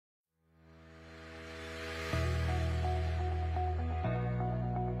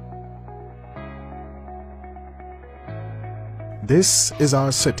This is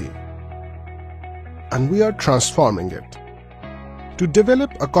our city, and we are transforming it. To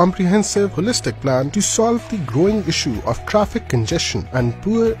develop a comprehensive, holistic plan to solve the growing issue of traffic congestion and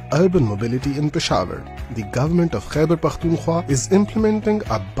poor urban mobility in Peshawar, the government of Khyber Pakhtunkhwa is implementing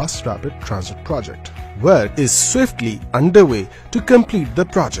a bus rapid transit project. Work is swiftly underway to complete the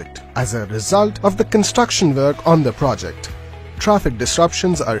project. As a result of the construction work on the project, traffic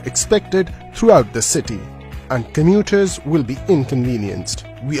disruptions are expected throughout the city, and commuters will be inconvenienced.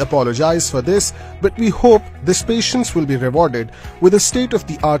 We apologize for this, but we hope this patience will be rewarded with a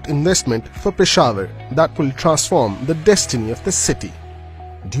state-of-the-art investment for Peshawar that will transform the destiny of the city.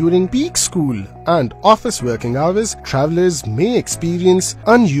 During peak school and office working hours, travelers may experience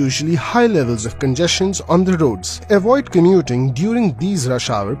unusually high levels of congestions on the roads. Avoid commuting during these rush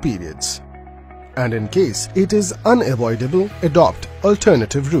hour periods. And in case it is unavoidable, adopt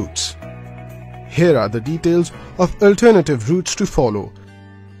alternative routes. Here are the details of alternative routes to follow.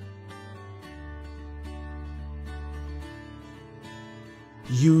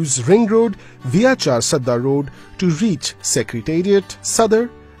 Use Ring Road via Char Sadda Road to reach Secretariat, Sadr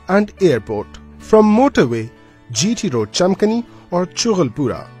and Airport. From motorway, GT Road Chamkani or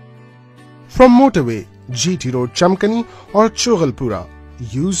Chughalpura. From motorway, GT Road Chamkani or Chughalpura,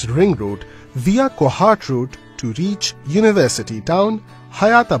 use Ring Road via Kohat Road to reach University Town,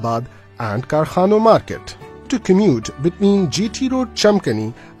 Hayatabad and Karkhano Market. To commute between GT Road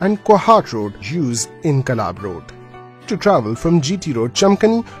Chamkani and Kohat Road, use Inkalab Road. To travel from GT Road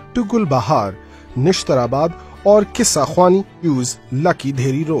Chamkani to Gulbahar, Nishtarabad or Kissa Khwani, use Lucky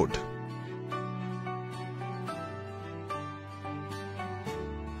Dheri Road.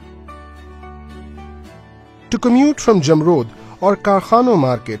 To commute from Jamrod or Karkhano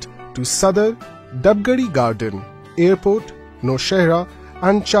Market to Sadr, Dabgadi Garden, Airport, Noshehra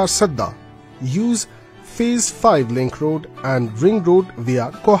and Char Sadda, use Phase 5 Link Road and Ring Road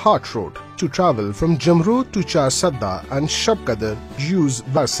via Kohat Road. To travel from Jamrod to Char Sadda and Shabqadar, use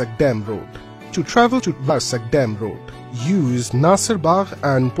Varsak Dam Road. To travel to Varsak Dam Road, use Nasir Bagh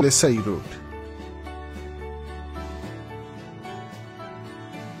and Polisai Road.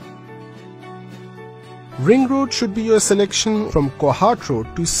 Ring Road should be your selection from Kohat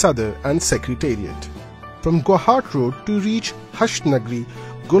Road to Sadr and Secretariat. From Kohat Road to reach Hashtnagri,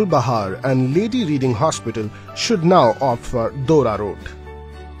 Gulbahar and Lady Reading Hospital should now opt for Dora Road.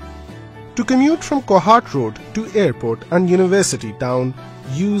 To commute from Kohat Road to Airport and University Town,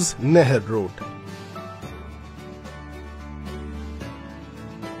 use Neher Road.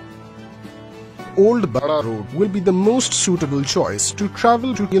 Old Bada Road will be the most suitable choice to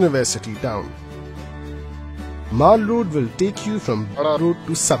travel to University Town. Mal Road will take you from Bada Road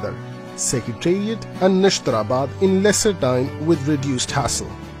to Sadr, Secretariat and Nishtarabad in lesser time with reduced hassle.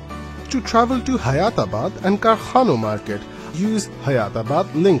 To travel to Hayatabad and Karkhano Market, use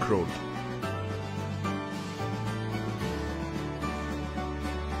Hayatabad Link Road.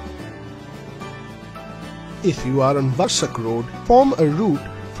 If you are on Varsak Road, form a route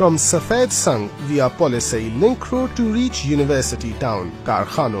from Safed Sang via Polisai Link Road to reach University Town,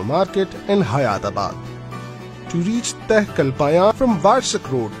 Karkhano Market and Hayatabad. To reach Tehreek-e-Insaf from Varsak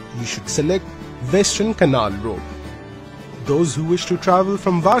Road, you should select Western Canal Road. Those who wish to travel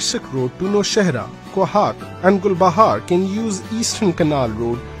from Varsak Road to Noshehra, Kohat and Gulbahar can use Eastern Canal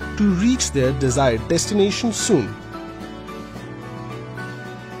Road to reach their desired destination soon.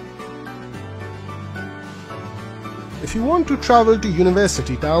 If you want to travel to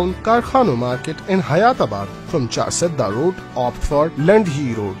University Town, Karkhano Market and Hayatabad from Char Sadda Road, opt for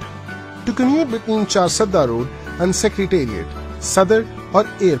Landhi Road. To commute between Char Sadda Road and Secretariat, Sadr or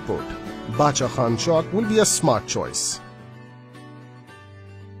Airport, Bacha Khan Chowk will be a smart choice.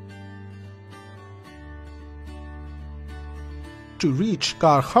 To reach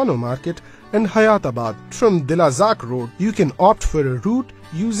Karkhano Market and Hayatabad from Dilazak Road, you can opt for a route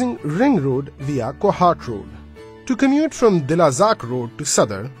using Ring Road via Kohat Road. To commute from Dilazak Road to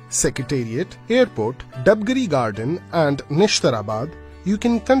Sadr, Secretariat, Airport, Dabgadi Garden and Nishtarabad, you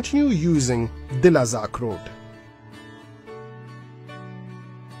can continue using Dilazak Road.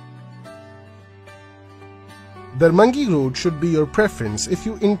 Darmangi Road should be your preference if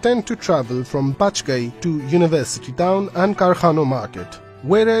you intend to travel from Pachgai to University Town and Karkhano Market,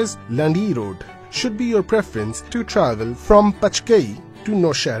 whereas Landi Road should be your preference to travel from Pachgai to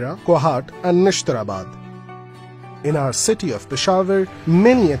Noshehra, Kohat and Nishtarabad. In our city of Peshawar,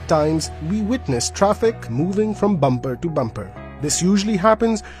 many at times we witness traffic moving from bumper to bumper. This usually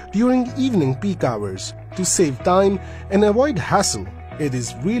happens during evening peak hours. To save time and avoid hassle, It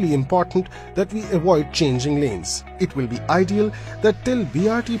is really important that we avoid changing lanes. It will be ideal that till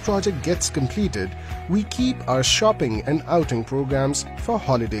BRT project gets completed, we keep our shopping and outing programs for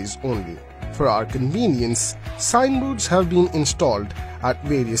holidays only. For our convenience, signboards have been installed at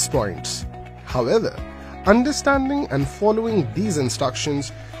various points. However, understanding and following these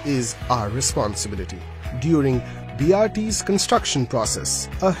instructions is our responsibility. During BRT's construction process,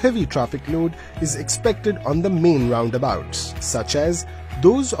 a heavy traffic load is expected on the main roundabouts, such as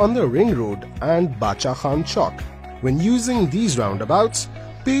those on the Ring Road and Bacha Khan Chowk. When using these roundabouts,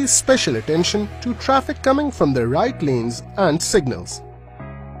 pay special attention to traffic coming from the right lanes and signals.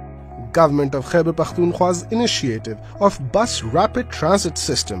 Government of Khyber Pakhtunkhwa's initiative of Bus Rapid Transit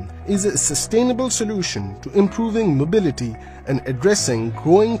System is a sustainable solution to improving mobility and addressing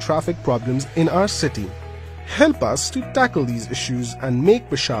growing traffic problems in our city. Help us to tackle these issues and make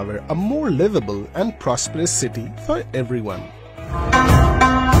Peshawar a more livable and prosperous city for everyone.